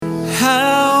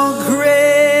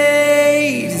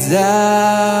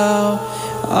thou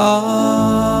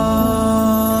art.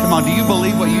 Come on, do you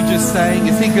believe what you just sang?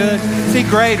 Is he good? Is he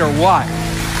great or what?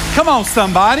 Come on,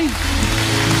 somebody.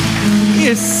 He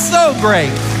is so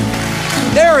great.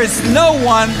 There is no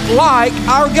one like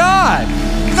our God.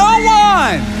 No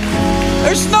one.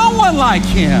 There's no one like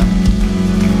him.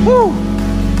 Woo.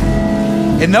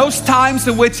 In those times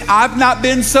in which I've not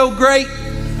been so great,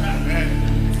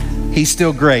 he's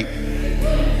still great.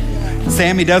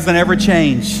 Sammy doesn't ever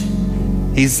change.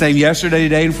 He's the same yesterday,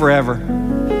 today, and forever.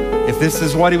 If this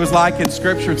is what he was like in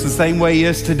Scripture, it's the same way he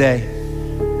is today.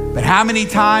 But how many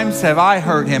times have I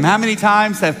hurt him? How many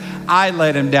times have I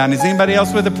let him down? Is anybody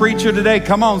else with a preacher today?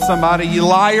 Come on, somebody. You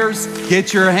liars,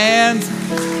 get your hands.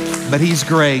 But he's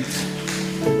great.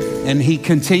 And he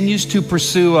continues to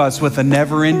pursue us with a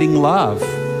never-ending love.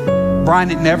 Brian,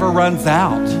 it never runs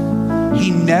out.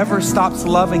 He never stops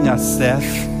loving us,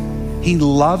 Seth. He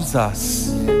loves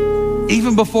us.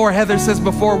 Even before, Heather says,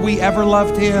 before we ever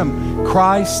loved him,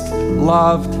 Christ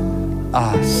loved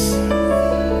us.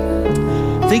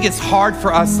 I think it's hard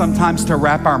for us sometimes to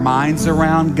wrap our minds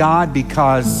around God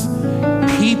because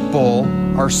people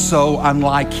are so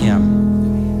unlike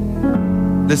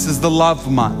him. This is the love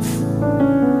month.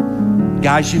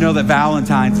 Guys, you know that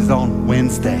Valentine's is on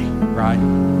Wednesday, right?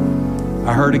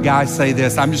 I heard a guy say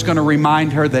this, I'm just gonna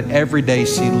remind her that every day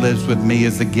she lives with me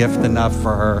is a gift enough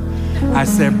for her. I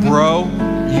said, bro,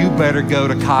 you better go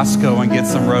to Costco and get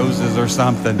some roses or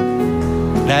something.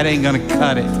 That ain't gonna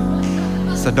cut it.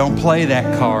 So don't play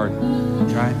that card,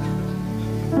 right?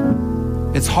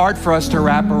 It's hard for us to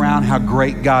wrap around how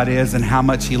great God is and how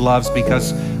much he loves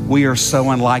because we are so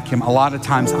unlike him. A lot of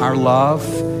times our love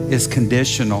is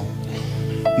conditional.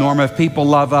 Norma, if people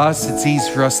love us, it's easy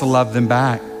for us to love them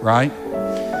back, right?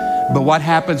 But what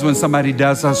happens when somebody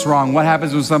does us wrong? What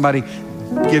happens when somebody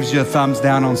gives you a thumbs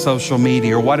down on social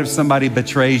media? Or what if somebody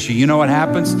betrays you? You know what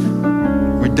happens?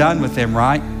 We're done with them,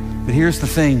 right? But here's the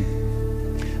thing.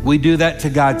 We do that to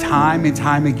God time and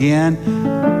time again.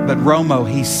 But Romo,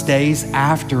 he stays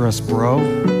after us,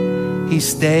 bro. He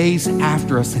stays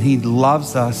after us and he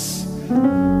loves us.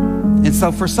 And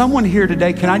so for someone here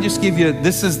today, can I just give you,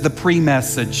 this is the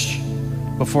pre-message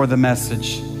before the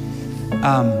message.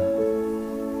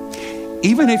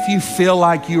 Even if you feel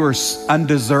like you are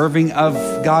undeserving of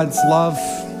God's love,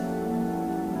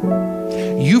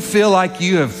 you feel like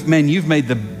you've made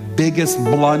the biggest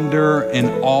blunder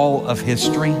in all of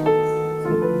history,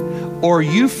 or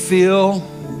you feel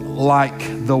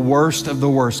like the worst of the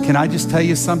worst, can I just tell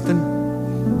you something?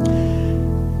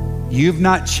 You've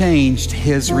not changed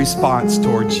his response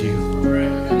towards you.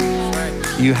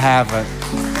 You haven't.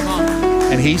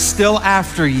 And he's still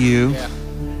after you.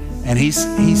 And he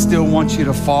still wants you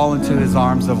to fall into his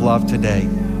arms of love today.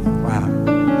 Wow.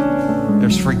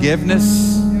 There's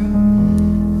forgiveness.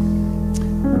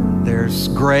 There's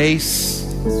grace.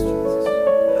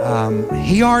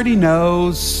 He already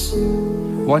knows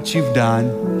what you've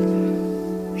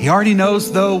done. He already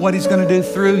knows, though, what he's going to do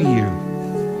through you.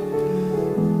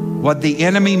 What the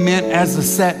enemy meant as a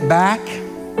setback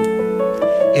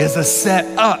is a set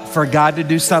up for God to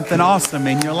do something awesome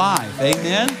in your life.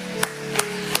 Amen?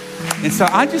 And so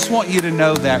I just want you to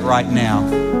know that right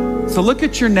now. So look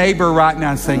at your neighbor right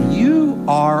now and say, you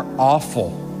are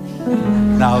awful.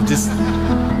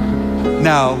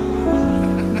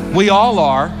 No, we all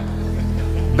are,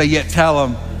 but yet tell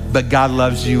them, but God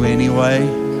loves you anyway.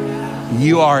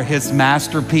 You are his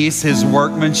masterpiece, his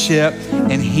workmanship,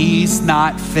 and he's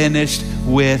not finished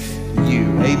with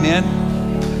you. Amen?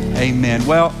 Amen.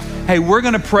 Well, hey, we're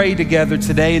going to pray together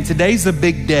today, and today's a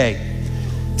big day.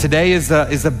 Today is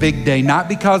a big day, not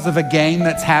because of a game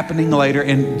that's happening later.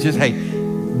 And just, hey,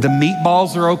 the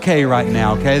meatballs are okay right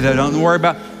now, okay? Don't worry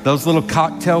about those little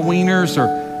cocktail wieners or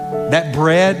that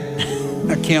bread.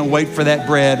 I can't wait for that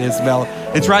bread, Isabella.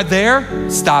 It's right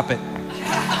there. Stop it.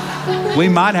 We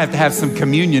might have to have some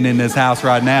communion in this house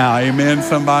right now. Amen,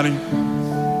 somebody?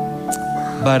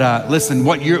 But listen,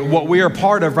 what we are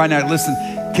part of right now, listen,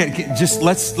 just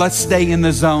let's stay in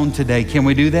the zone today. Can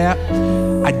we do that?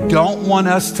 I don't want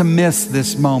us to miss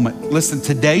this moment. Listen,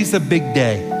 today's a big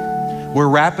day. We're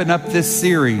wrapping up this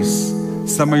series.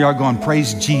 Some of y'all going,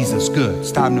 praise Jesus. Good.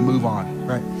 It's time to move on,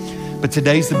 right? But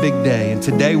today's a big day. And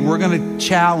today we're going to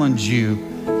challenge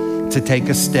you to take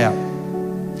a step.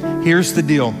 Here's the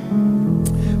deal.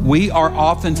 We are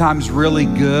oftentimes really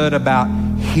good about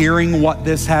hearing what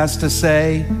this has to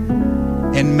say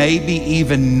and maybe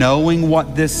even knowing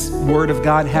what this word of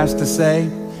God has to say.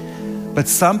 But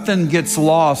something gets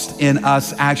lost in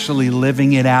us actually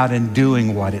living it out and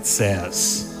doing what it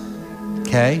says,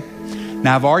 okay?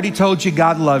 Now, I've already told you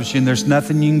God loves you and there's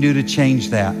nothing you can do to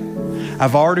change that.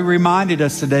 I've already reminded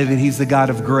us today that he's the God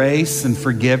of grace and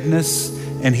forgiveness,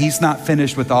 and he's not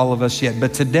finished with all of us yet.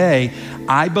 But today,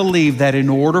 I believe that in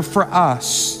order for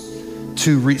us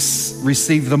to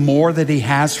receive the more that he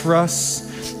has for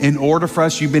us, in order for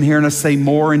us, you've been hearing us say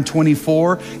more in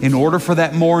 24, in order for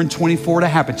that more in 24 to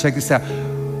happen, check this out.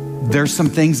 There's some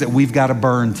things that we've got to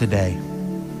burn today.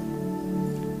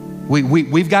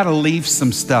 We've got to leave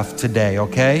some stuff today,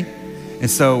 okay? And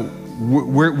so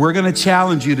we're going to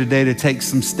challenge you today to take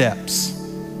some steps.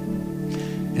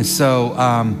 And so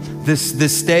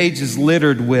this stage is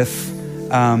littered with,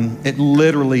 it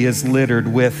literally is littered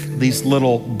with these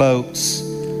little boats.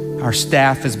 Our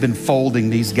staff has been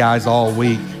folding these guys all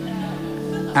week.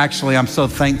 Actually, I'm so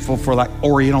thankful for like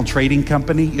Oriental Trading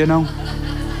Company, you know?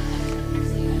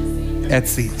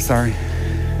 Etsy, sorry.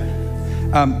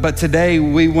 But today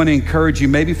we want to encourage you.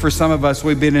 Maybe for some of us,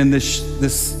 we've been in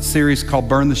this series called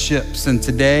Burn the Ships. And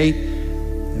today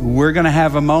we're going to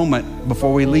have a moment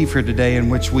before we leave here today in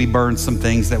which we burn some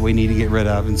things that we need to get rid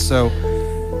of. And so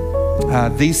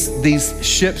these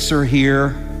ships are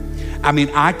here. I mean,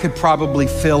 I could probably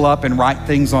fill up and write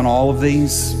things on all of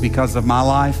these because of my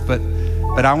life, but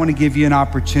I want to give you an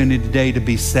opportunity today to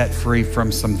be set free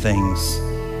from some things.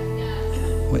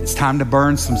 It's time to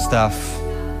burn some stuff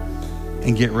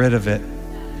and get rid of it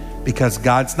because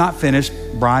God's not finished.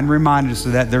 Brian reminded us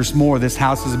of that. There's more. This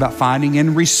house is about finding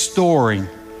and restoring,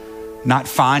 not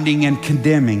finding and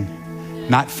condemning,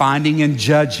 not finding and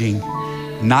judging,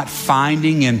 not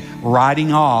finding and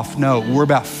writing off. No, we're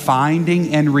about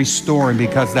finding and restoring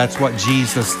because that's what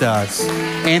Jesus does.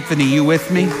 Anthony, you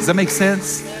with me? Does that make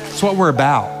sense? That's what we're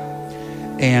about.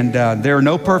 And there are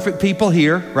no perfect people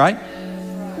here, right?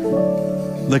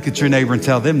 Look at your neighbor and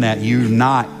tell them that you're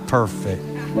not perfect.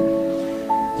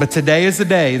 But today is the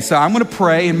day. And so I'm going to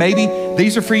pray, and maybe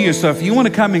these are for you. So if you want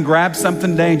to come and grab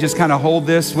something today and just kind of hold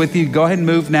this with you, go ahead and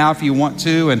move now if you want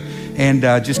to, and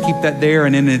just keep that there.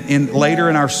 And in later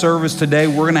in our service today,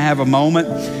 we're going to have a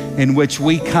moment in which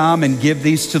we come and give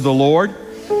these to the Lord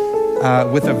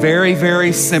with a very,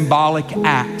 very symbolic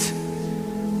act.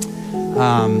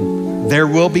 There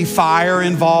will be fire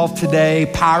involved today,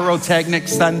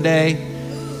 pyrotechnics Sunday.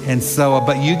 And so,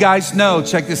 but you guys know,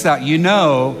 check this out, you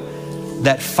know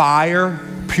that fire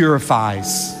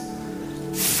purifies,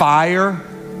 fire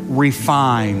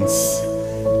refines,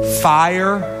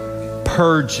 fire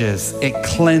purges, it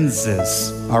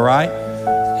cleanses, all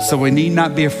right? So we need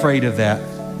not be afraid of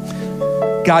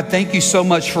that. God, thank you so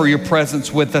much for your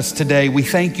presence with us today. We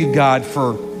thank you, God,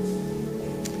 for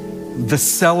the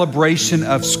celebration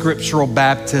of scriptural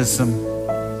baptism.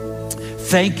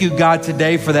 Thank you, God,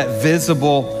 today for that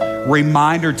visible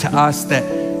reminder to us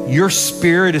that your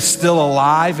spirit is still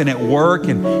alive and at work,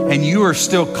 and you are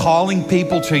still calling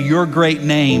people to your great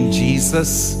name,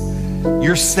 Jesus.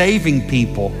 You're saving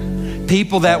people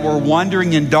that were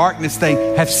wandering in darkness. They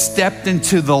have stepped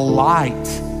into the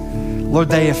light. Lord,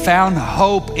 they have found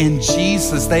hope in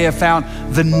Jesus. They have found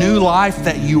the new life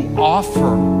that you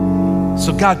offer.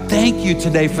 So God, thank you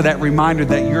today for that reminder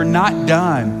that you're not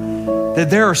done, that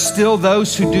there are still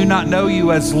those who do not know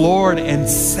you as Lord and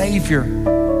Savior.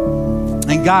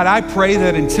 And God, I pray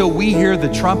that until we hear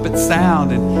the trumpet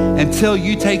sound and until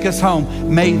you take us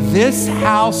home, may this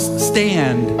house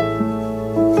stand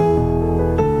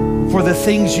for the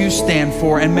things you stand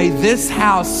for. And may this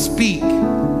house speak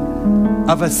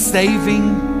of a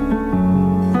saving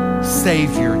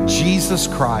Savior, Jesus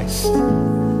Christ,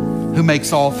 who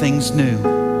makes all things new.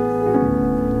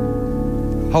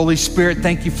 Holy Spirit,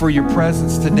 thank you for your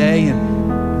presence today.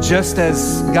 And just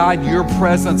as, God, your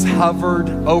presence hovered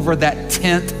over that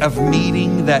tent of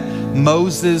meeting that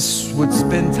Moses would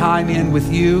spend time in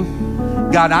with you,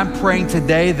 God, I'm praying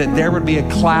today that there would be a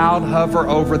cloud hover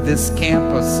over this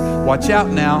campus. Watch out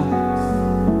now.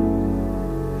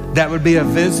 That would be a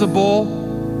visible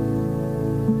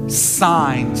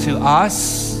sign to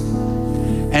us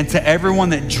and to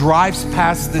everyone that drives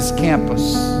past this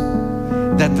campus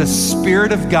that the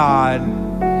Spirit of God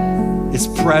is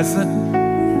present.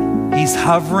 He's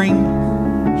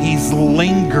hovering. He's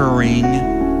lingering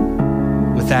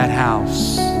with that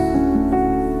house.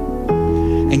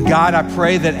 And God, I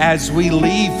pray that as we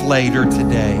leave later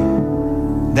today,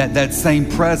 that same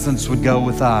presence would go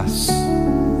with us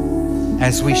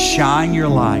as we shine your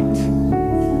light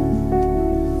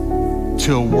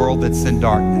to a world that's in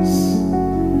darkness.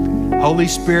 Holy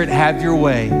Spirit, have your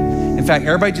way. In fact,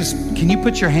 everybody can you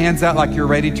put your hands out like you're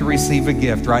ready to receive a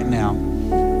gift right now?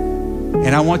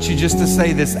 And I want you just to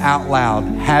say this out loud.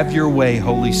 Have your way,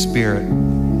 Holy Spirit.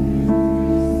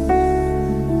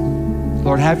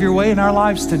 Lord, have your way in our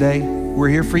lives today. We're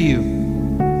here for you.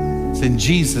 It's It's in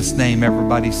Jesus' name,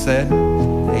 everybody said.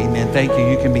 Amen. Thank you.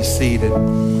 You can be seated.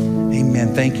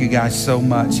 Amen. Thank you guys so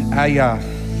much.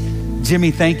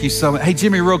 Jimmy, thank you so much. Hey,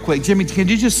 Jimmy, real quick. Jimmy, can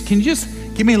you just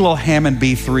give me a little Hammond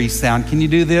B3 sound? Can you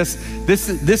do this?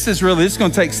 This is going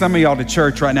to take some of y'all to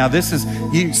church right now.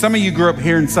 Some of you grew up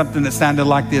hearing something that sounded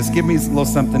like this. Give me a little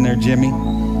something there, Jimmy.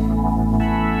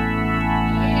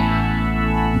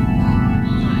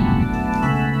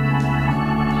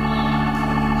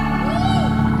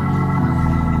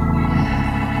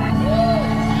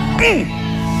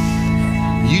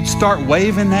 You'd start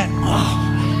waving that.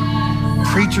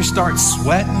 Preacher starts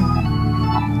sweating.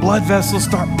 Blood vessels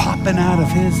start popping out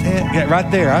of his head. Yeah, right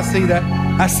there. I see that.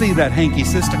 I see that, Hanky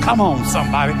sister. Come on,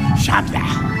 somebody. I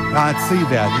see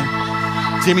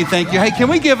that. Jimmy, thank you. Hey, can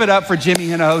we give it up for Jimmy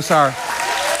Hinojosa?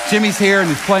 Jimmy's here and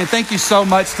he's playing. Thank you so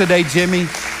much today, Jimmy.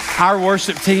 Our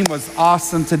worship team was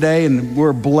awesome today, and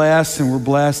we're blessed.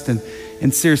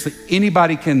 And seriously,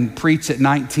 anybody can preach at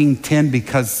 1910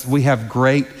 because we have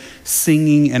great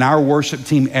singing, and our worship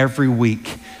team every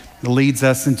week leads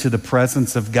us into the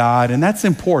presence of God. And that's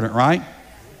important, right?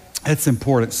 It's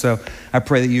important. So I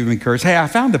pray that you've been encouraged. Hey, I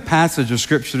found a passage of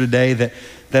scripture today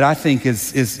that I think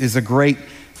is a great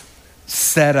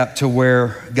setup to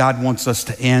where God wants us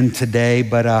to end today.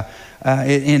 But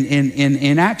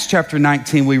in Acts chapter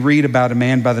 19, we read about a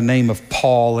man by the name of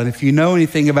Paul. And if you know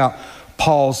anything about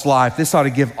Paul's life, this ought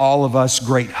to give all of us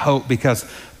great hope, because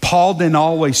Paul didn't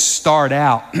always start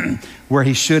out where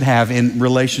he should have in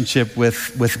relationship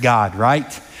with God,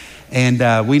 right?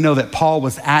 And we know that Paul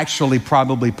was actually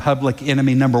probably public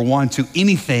enemy number one to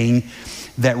anything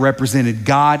that represented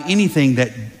God, anything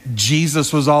that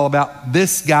Jesus was all about.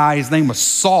 This guy, his name was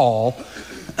Saul,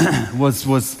 was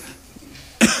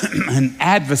an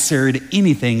adversary to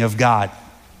anything of God.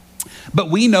 But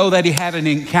we know that he had an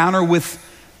encounter with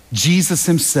Jesus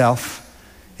himself,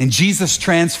 and Jesus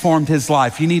transformed his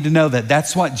life. You need to know that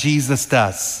that's what Jesus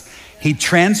does. He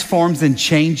transforms and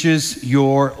changes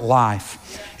your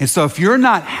life. And so if you're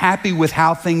not happy with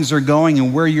how things are going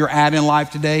and where you're at in life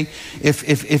today,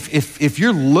 if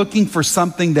you're looking for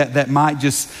something that might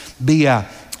just be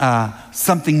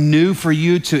something new for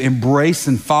you to embrace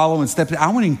and follow and step in, I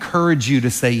want to encourage you to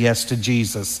say yes to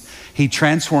Jesus. He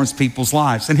transforms people's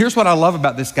lives. And here's what I love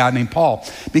about this guy named Paul,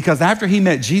 because after he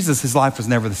met Jesus, his life was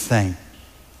never the same.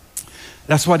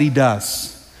 That's what he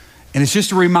does. And it's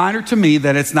just a reminder to me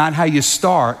that it's not how you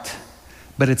start,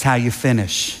 but it's how you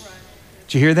finish.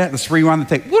 Did you hear that? Let's rewind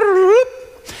the tape.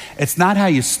 It's not how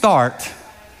you start,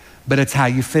 but it's how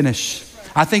you finish.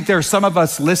 I think there are some of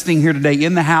us listening here today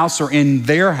in the house or in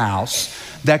their house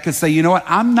that could say, you know what?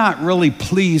 I'm not really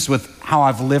pleased with how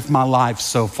I've lived my life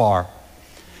so far.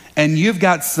 And you've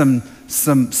got some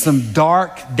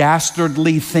dark,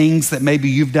 dastardly things that maybe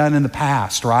you've done in the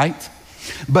past, right?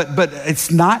 But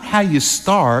it's not how you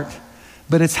start,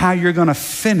 but it's how you're going to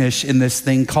finish in this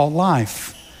thing called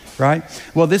life, right?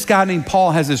 Well, this guy named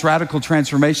Paul has this radical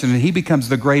transformation, and he becomes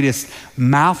the greatest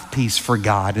mouthpiece for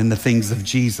God in the things of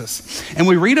Jesus. And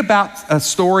we read about a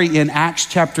story in Acts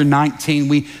chapter 19.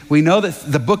 We know that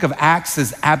the book of Acts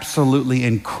is absolutely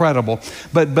incredible,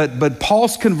 but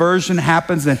Paul's conversion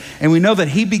happens, and we know that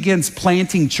he begins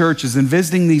planting churches and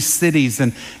visiting these cities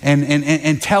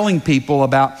and telling people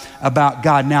about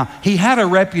God. Now, he had a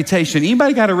reputation.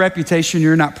 Anybody got a reputation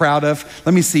you're not proud of?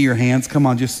 Let me see your hands. Come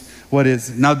on, just what is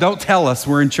it? Now, don't tell us,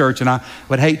 we're in church, and I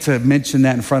would hate to mention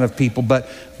that in front of people,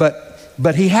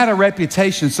 but he had a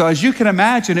reputation. So as you can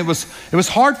imagine, it was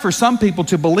hard for some people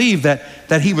to believe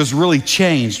that he was really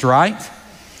changed, right?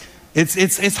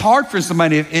 It's hard for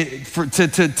somebody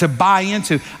to buy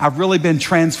into, I've really been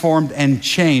transformed and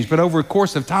changed. But over the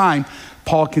course of time,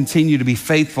 Paul continued to be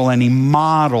faithful, and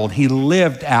he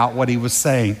lived out what he was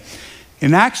saying.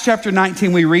 In Acts chapter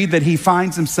 19, we read that he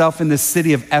finds himself in the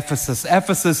city of Ephesus.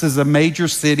 Ephesus is a major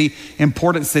city,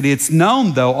 important city. It's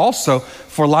known, though, also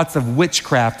for lots of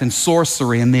witchcraft and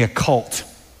sorcery and the occult.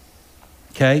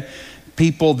 Okay?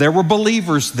 There were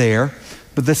believers there,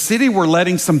 but the city were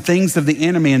letting some things of the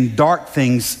enemy and dark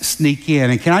things sneak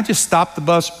in. And can I just stop the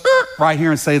bus right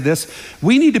here and say this?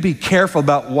 We need to be careful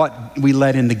about what we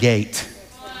let in the gate.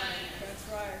 That's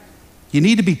right. You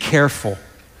need to be careful.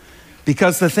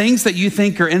 Because the things that you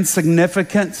think are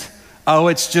insignificant,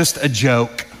 it's just a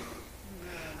joke,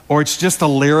 or it's just a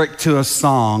lyric to a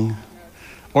song,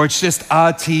 or it's just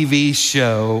a TV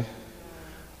show,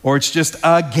 or it's just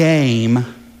a game.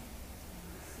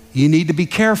 You need to be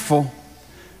careful.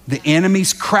 The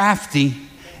enemy's crafty,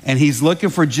 and he's looking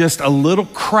for just a little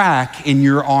crack in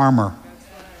your armor.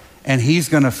 And he's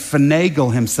going to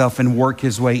finagle himself and work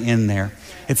his way in there.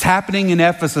 It's happening in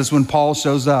Ephesus when Paul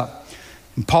shows up.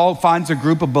 Paul finds a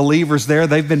group of believers there.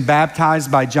 They've been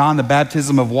baptized by John, the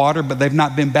baptism of water, but they've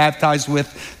not been baptized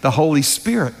with the Holy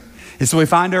Spirit. And so we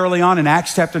find early on in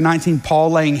Acts chapter 19,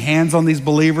 Paul laying hands on these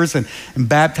believers and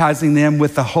baptizing them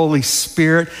with the Holy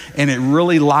Spirit. And it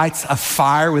really lights a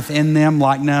fire within them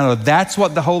like no. That's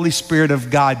what the Holy Spirit of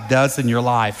God does in your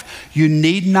life. You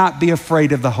need not be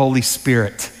afraid of the Holy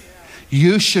Spirit.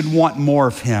 You should want more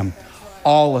of him,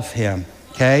 all of him,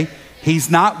 okay?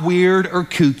 He's not weird or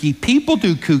kooky. People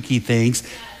do kooky things,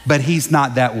 but he's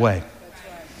not that way.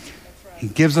 He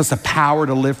gives us a power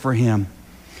to live for him.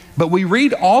 But we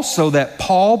read also that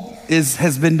Paul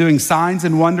has been doing signs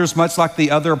and wonders, much like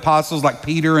the other apostles, like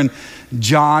Peter and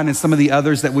John and some of the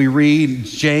others that we read,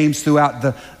 James, throughout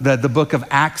the book of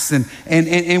Acts.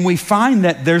 And we find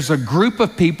that there's a group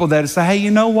of people that say, hey, you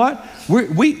know what?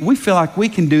 We feel like we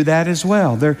can do that as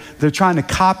well. They're trying to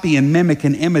copy and mimic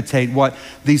and imitate what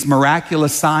these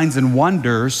miraculous signs and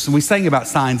wonders. We sang about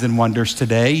signs and wonders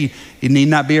today. You need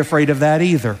not be afraid of that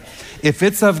either. If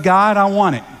it's of God, I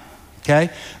want it.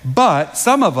 Okay, but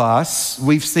some of us,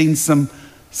 we've seen some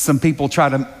people try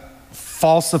to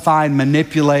falsify and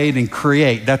manipulate and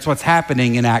create. That's what's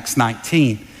happening in Acts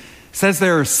 19. It says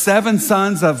there are 7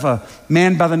 sons of a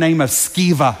man by the name of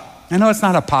Sceva. I know it's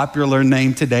not a popular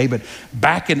name today, but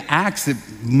back in Acts it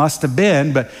must have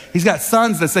been. But he's got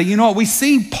sons that say, you know what, we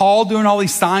see Paul doing all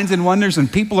these signs and wonders and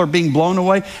people are being blown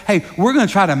away. Hey, we're going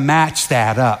to try to match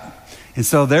that up. And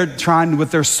so they're trying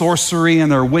with their sorcery and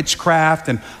their witchcraft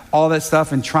and all that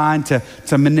stuff and trying to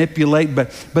manipulate.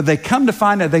 But they come to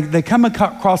find out, they come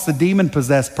across the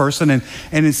demon-possessed person. And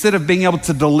instead of being able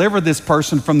to deliver this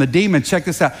person from the demon, check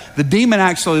this out. The demon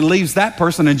actually leaves that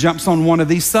person and jumps on one of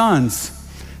these sons.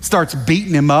 Starts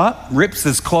beating him up, rips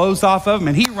his clothes off of him,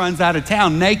 and he runs out of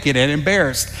town naked and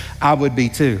embarrassed. I would be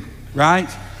too, right?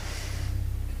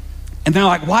 And they're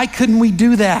like, why couldn't we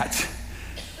do that?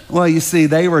 Well, you see,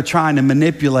 they were trying to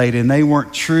manipulate and they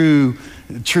weren't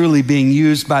truly being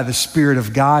used by the Spirit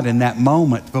of God in that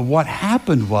moment. But what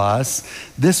happened was,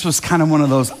 this was kind of one of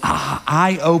those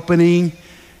eye-opening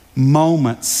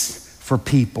moments for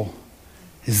people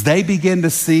as they begin to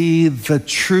see the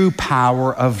true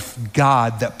power of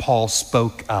God that Paul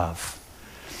spoke of.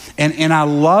 And I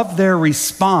love their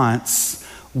response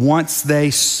once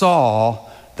they saw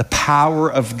the power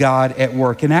of God at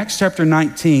work. In Acts chapter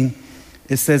 19,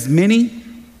 it says, many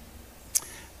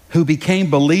who became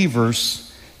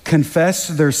believers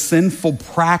confessed their sinful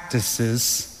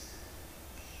practices,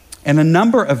 and a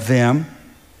number of them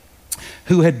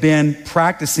who had been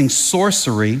practicing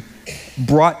sorcery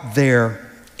brought their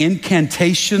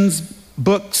incantations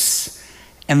books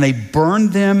and they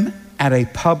burned them at a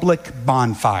public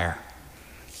bonfire.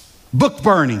 Book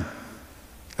burning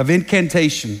of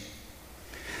incantation.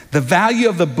 The value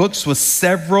of the books was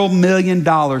several $1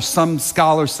 million. Some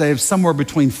scholars say somewhere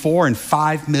between $4 and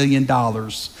 $5 million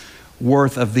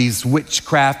worth of these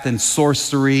witchcraft and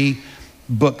sorcery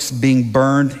books being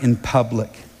burned in public.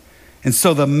 And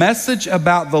so the message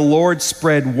about the Lord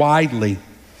spread widely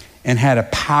and had a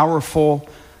powerful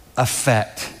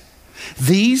effect.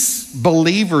 These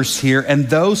believers here and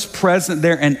those present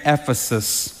there in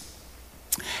Ephesus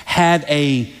had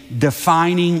a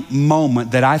defining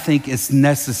moment that I think is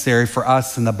necessary for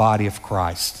us in the body of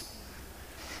Christ.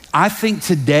 I think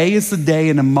today is the day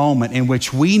and a moment in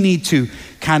which we need to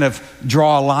kind of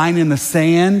draw a line in the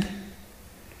sand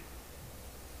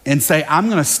and say, I'm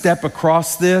going to step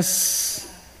across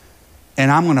this and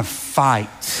I'm going to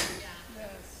fight.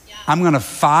 I'm going to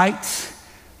fight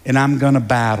and I'm going to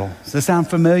battle. Does this sound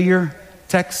familiar,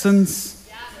 Texans?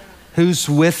 Who's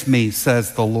with me,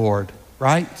 says the Lord.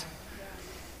 Right?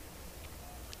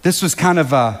 This was kind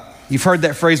of you've heard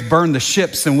that phrase, burn the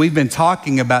ships, and we've been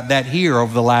talking about that here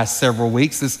over the last several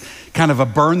weeks. This kind of a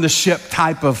burn the ship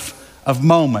type of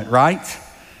moment, right?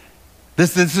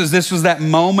 This was that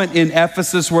moment in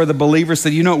Ephesus where the believers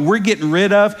said, you know, we're getting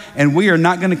rid of, and we are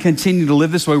not going to continue to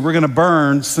live this way. We're going to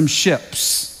burn some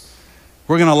ships.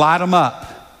 We're going to light them up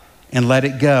and let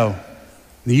it go.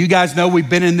 You guys know we've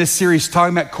been in this series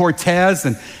talking about Cortez,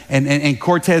 and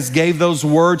Cortez gave those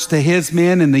words to his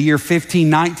men in the year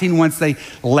 1519 once they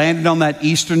landed on that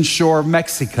eastern shore of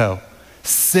Mexico.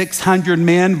 600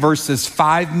 men versus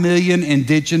 5 million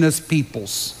indigenous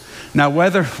peoples. Now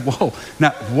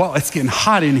it's getting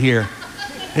hot in here.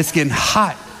 It's getting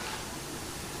hot.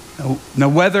 Now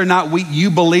whether or not you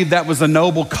believe that was a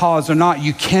noble cause or not,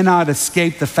 you cannot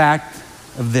escape the fact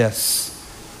of this.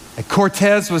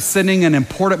 Cortez was sending an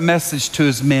important message to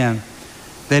his men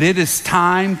that it is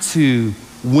time to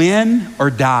win or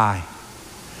die.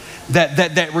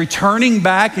 That returning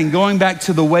back and going back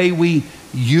to the way we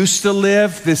used to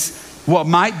live, this what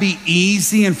might be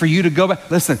easy and for you to go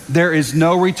back. Listen, there is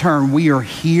no return. We are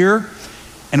here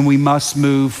and we must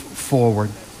move forward.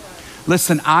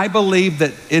 Listen, I believe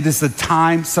that it is a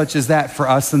time such as that for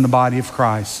us in the body of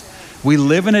Christ. We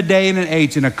live in a day and an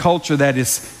age in a culture that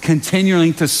is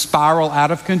continuing to spiral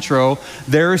out of control.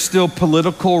 There is still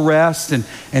political rest,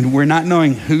 and we're not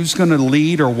knowing who's going to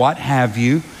lead or what have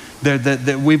you.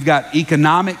 That we've got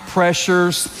economic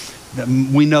pressures.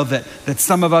 We know that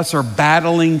some of us are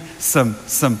battling some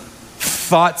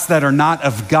thoughts that are not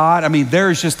of God. I mean,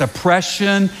 there is just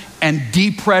oppression and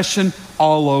depression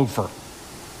all over.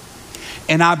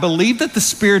 And I believe that the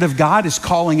Spirit of God is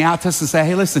calling out to us and say,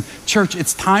 hey, listen, church,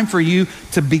 it's time for you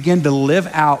to begin to live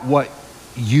out what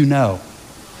you know.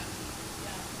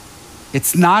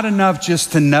 It's not enough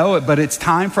just to know it, but it's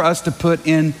time for us to put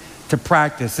into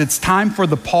practice. It's time for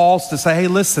the Pauls to say, hey,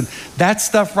 listen, that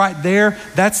stuff right there,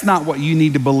 that's not what you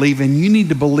need to believe in. You need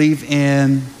to believe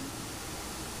in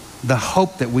the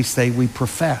hope that we say we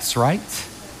profess, right?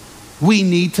 We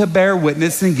need to bear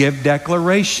witness and give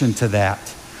declaration to that.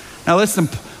 Now listen,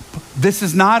 this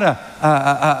is not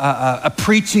a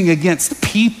preaching against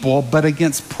people, but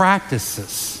against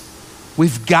practices.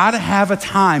 We've got to have a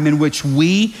time in which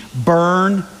we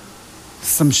burn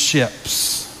some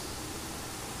ships.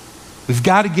 We've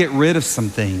got to get rid of some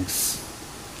things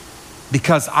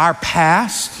because our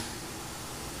past,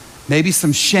 maybe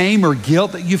some shame or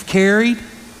guilt that you've carried.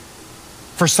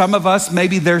 For some of us,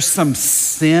 maybe there's some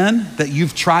sin that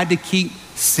you've tried to keep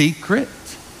secret.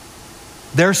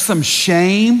 There's some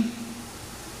shame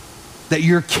that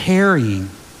you're carrying,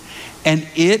 and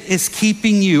it is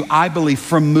keeping you, I believe,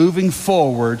 from moving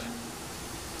forward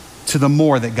to the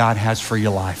more that God has for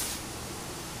your life.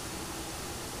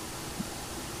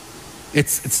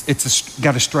 It's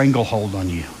got a stranglehold on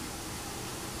you.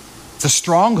 It's a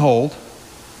stronghold.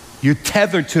 You're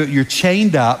tethered to it. You're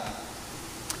chained up.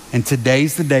 And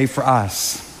today's the day for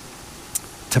us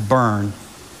to burn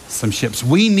some ships.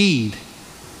 We need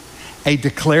a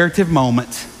declarative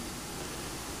moment,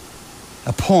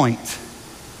 a point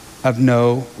of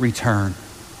no return.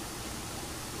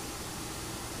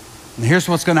 And here's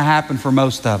what's going to happen for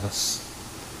most of us.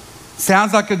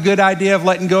 Sounds like a good idea of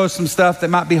letting go of some stuff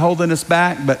that might be holding us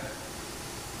back, but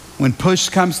when push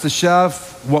comes to shove,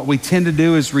 what we tend to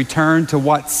do is return to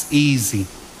what's easy,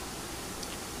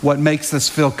 what makes us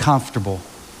feel comfortable.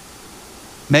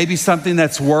 Maybe something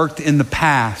that's worked in the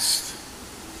past.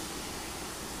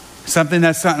 Something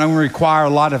that's not going to require a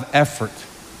lot of effort.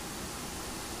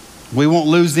 We won't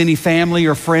lose any family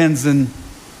or friends in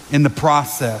the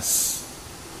process.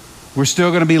 We're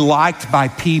still going to be liked by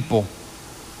people.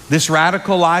 This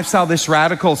radical lifestyle, this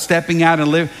radical stepping out and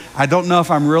live, I don't know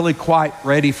if I'm really quite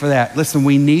ready for that. Listen,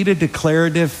 we need a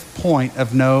declarative point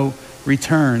of no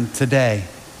return today.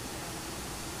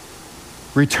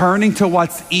 Returning to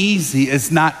what's easy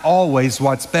is not always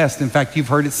what's best. In fact, you've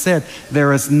heard it said,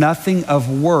 there is nothing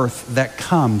of worth that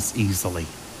comes easily.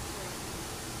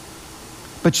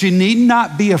 But you need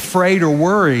not be afraid or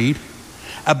worried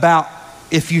about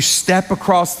if you step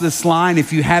across this line,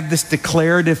 if you have this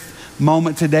declarative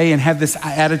moment today and have this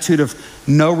attitude of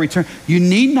no return. You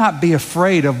need not be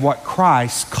afraid of what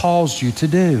Christ calls you to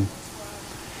do.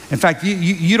 In fact,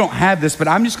 you don't have this, but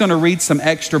I'm just going to read some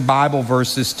extra Bible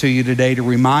verses to you today to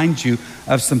remind you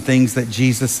of some things that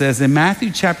Jesus says. In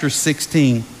Matthew chapter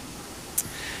 16,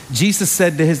 Jesus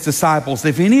said to his disciples,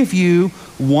 if any of you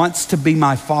wants to be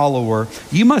my follower,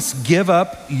 you must give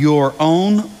up your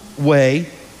own way.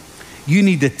 You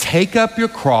need to take up your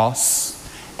cross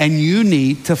and you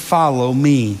need to follow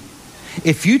me.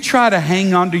 If you try to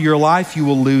hang on to your life, you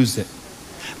will lose it.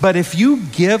 But if you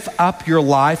give up your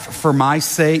life for my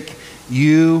sake,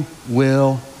 you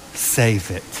will save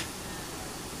it.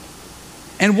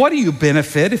 And what do you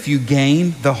benefit if you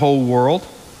gain the whole world,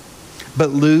 but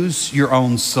lose your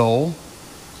own soul?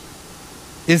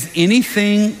 Is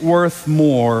anything worth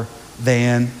more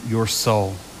than your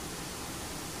soul?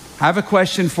 I have a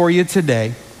question for you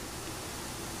today.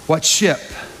 What ship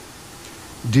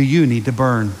do you need to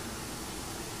burn?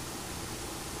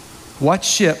 What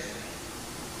ship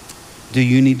do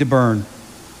you need to burn?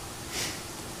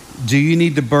 Do you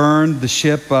need to burn the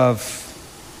ship of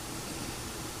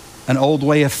an old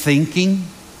way of thinking?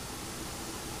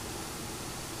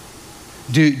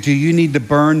 Do you need to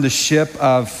burn the ship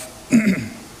of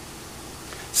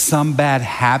some bad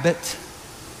habit?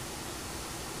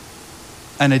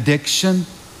 An addiction?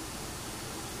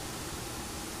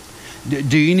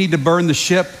 Do you need to burn the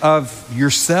ship of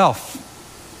yourself?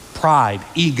 Pride,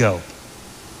 ego,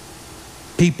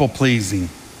 people pleasing.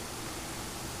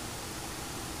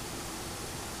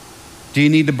 Do you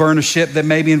need to burn a ship that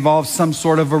maybe involves some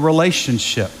sort of a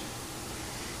relationship?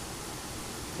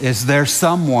 Is there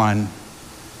someone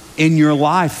in your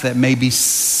life that may be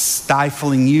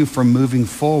stifling you from moving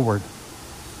forward?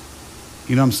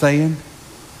 You know what I'm saying?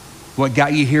 What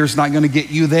got you here is not going to get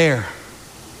you there.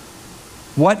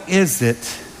 What is it?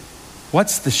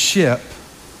 What's the ship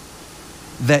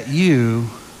that you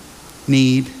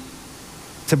need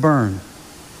to burn?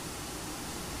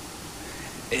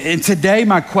 And today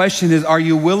my question is, are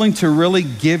you willing to really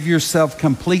give yourself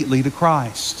completely to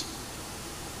Christ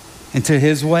and to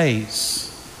his ways?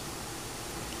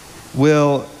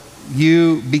 Will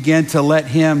you begin to let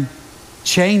him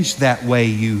change that way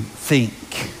you think?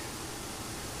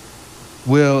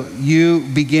 Will you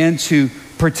begin to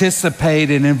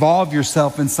participate and involve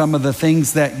yourself in some of the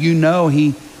things that you know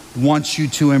he wants you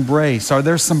to embrace? Are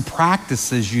there some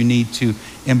practices you need to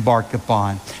embark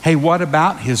upon? Hey, what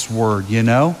about his word, you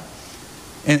know?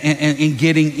 And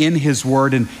getting in his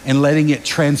word and letting it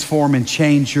transform and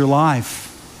change your life.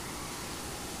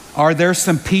 Are there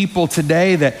some people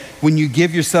today that when you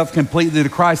give yourself completely to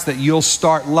Christ that you'll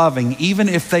start loving, even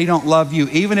if they don't love you,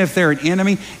 even if they're an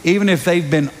enemy, even if they've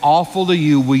been awful to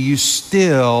you, will you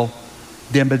still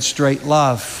demonstrate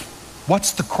love?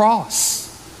 What's the cross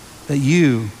that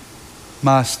you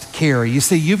must carry? You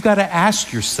see, you've got to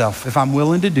ask yourself, if I'm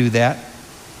willing to do that,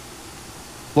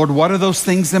 Lord, what are those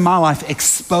things in my life?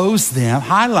 Expose them,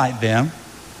 highlight them.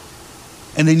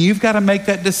 And then you've got to make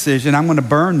that decision. I'm going to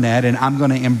burn that and I'm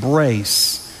going to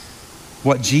embrace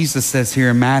what Jesus says here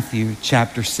in Matthew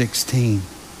chapter 16.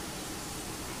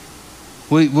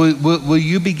 Will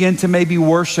you begin to maybe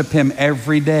worship him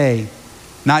every day?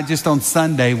 Not just on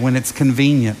Sunday when it's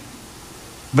convenient,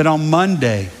 but on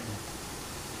Monday,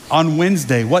 on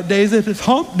Wednesday. What day is it? It's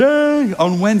hump day.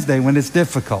 On Wednesday when it's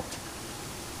difficult.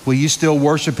 Will you still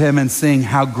worship him and sing,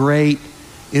 "How great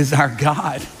is our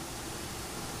God"?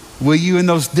 Will you in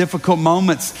those difficult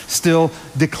moments still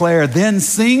declare, "Then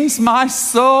sings my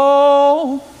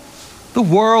soul, the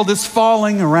world is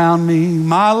falling around me,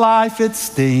 my life it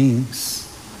stings,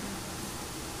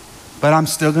 but I'm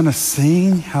still going to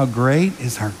sing, how great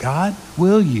is our God"?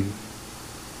 Will you?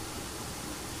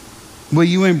 Will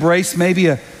you embrace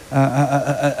maybe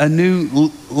a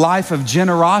new life of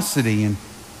generosity and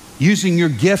using your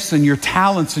gifts and your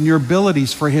talents and your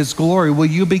abilities for his glory? Will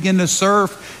you begin to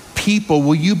serve people?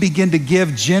 Will you begin to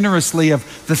give generously of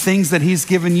the things that he's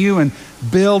given you and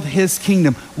build his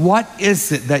kingdom? What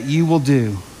is it that you will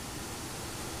do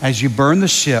as you burn the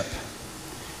ship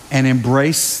and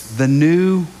embrace the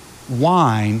new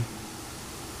wine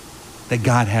that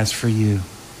God has for you?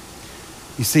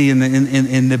 You see, in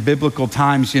the biblical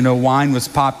times, you know, wine was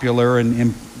popular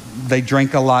and they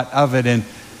drank a lot of it,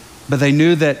 but they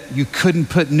knew that you couldn't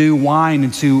put new wine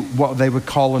into what they would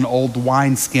call an old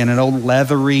wineskin, an old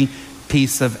leathery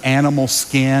piece of animal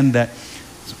skin that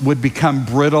would become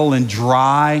brittle and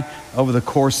dry over the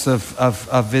course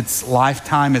of its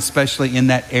lifetime, especially in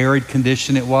that arid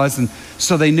condition it was. And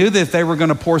so they knew that if they were going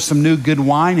to pour some new good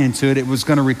wine into it, it was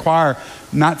going to require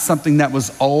not something that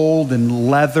was old and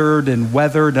leathered and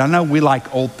weathered. I know we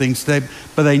like old things today,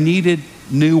 but they needed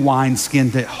new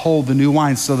wineskin to hold the new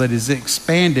wine so that as it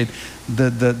expanded,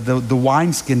 the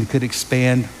wineskin could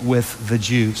expand with the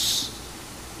juice.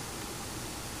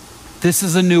 This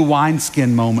is a new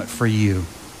wineskin moment for you.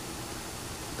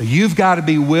 But you've got to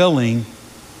be willing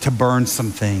to burn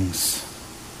some things.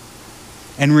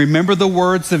 And remember the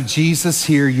words of Jesus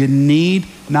here. You need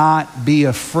not be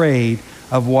afraid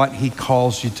of what he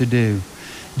calls you to do.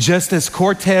 Just as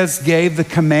Cortez gave the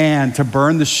command to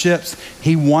burn the ships,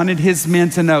 he wanted his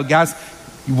men to know, guys,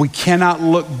 we cannot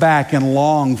look back and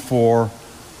long for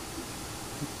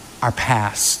our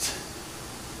past.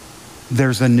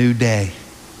 There's a new day.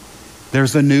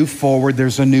 There's a new forward.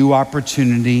 There's a new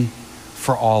opportunity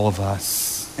for all of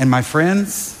us. And my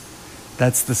friends,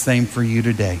 that's the same for you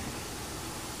today.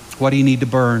 What do you need to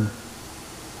burn?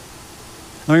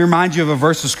 Let me remind you of a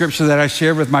verse of scripture that I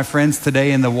shared with my friends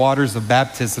today in the waters of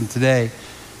baptism today.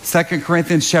 2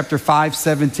 Corinthians chapter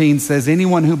 5:17 says,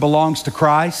 anyone who belongs to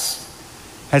Christ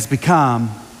has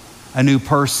become a new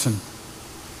person.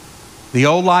 The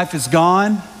old life is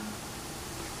gone.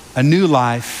 A new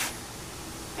life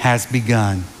has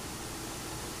begun.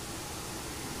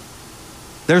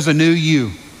 There's a new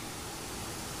you.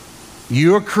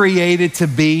 You're created to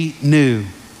be new.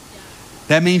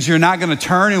 That means you're not going to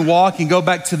turn and walk and go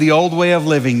back to the old way of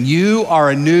living. You are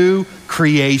a new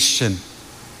creation.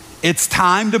 It's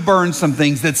time to burn some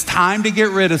things. It's time to get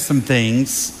rid of some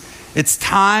things. It's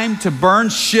time to burn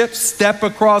ships, step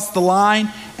across the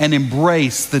line, and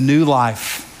embrace the new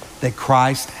life that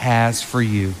Christ has for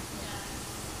you.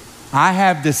 I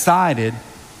have decided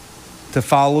to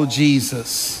follow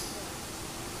Jesus.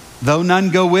 Though none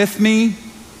go with me,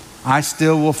 I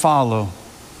still will follow.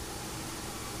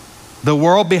 The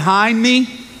world behind me,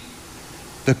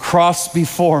 the cross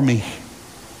before me.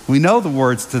 We know the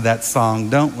words to that song,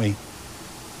 don't we?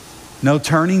 No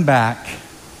turning back,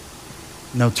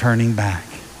 no turning back.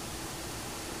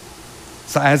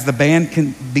 So as the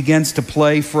band begins to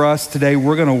play for us today,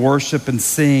 we're going to worship and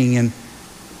sing.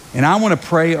 And I want to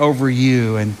pray over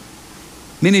you. And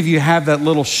many of you have that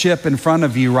little ship in front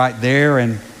of you right there.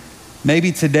 And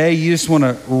maybe today you just want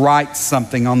to write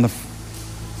something on the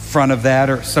front of that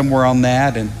or somewhere on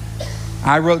that. And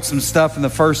I wrote some stuff in the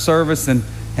first service, and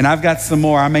I've got some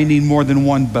more. I may need more than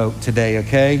one boat today,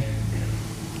 okay?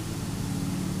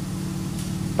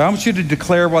 But I want you to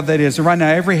declare what that is. And right now,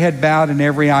 every head bowed and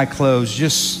every eye closed,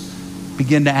 just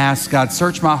begin to ask God,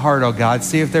 search my heart, oh God,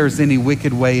 see if there's any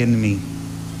wicked way in me.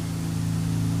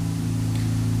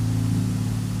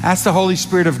 Ask the Holy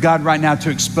Spirit of God right now to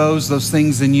expose those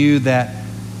things in you that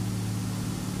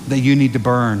you need to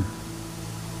burn.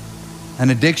 An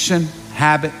addiction,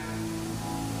 habit,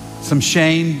 some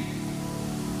shame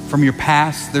from your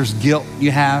past. There's guilt you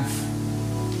have.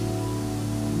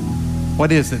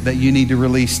 What is it that you need to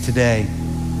release today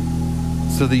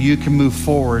so that you can move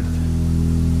forward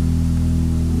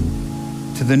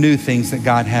to the new things that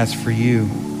God has for you?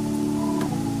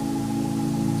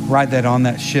 Write that on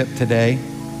that ship today.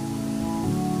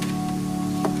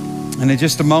 And in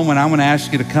just a moment, I want to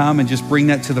ask you to come and just bring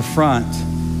that to the front.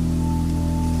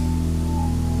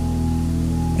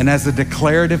 And as a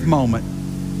declarative moment,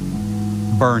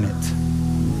 burn it.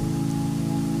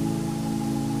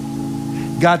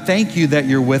 God, thank you that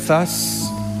you're with us.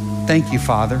 Thank you,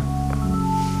 Father.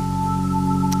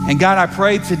 And God, I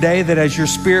pray today that as your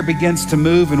Spirit begins to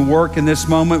move and work in this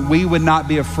moment, we would not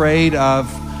be afraid of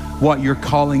what you're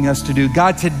calling us to do.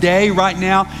 God, today, right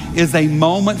now, is a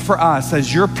moment for us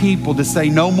as your people to say,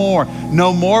 no more.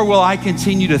 No more will I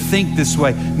continue to think this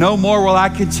way. No more will I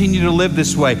continue to live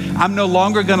this way. I'm no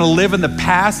longer going to live in the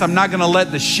past. I'm not going to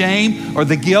let the shame or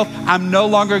the guilt. I'm no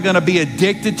longer going to be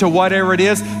addicted to whatever it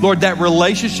is. Lord, that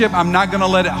relationship, I'm not going to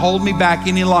let it hold me back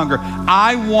any longer.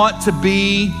 I want to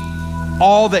be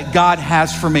all that God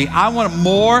has for me. I want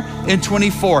more in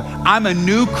 24. I'm a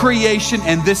new creation,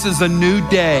 and this is a new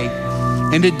day,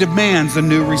 and it demands a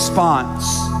new response.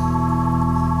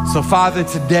 So Father,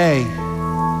 today,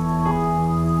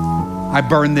 I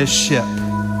burn this ship,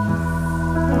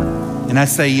 and I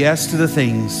say yes to the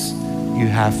things you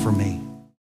have for me.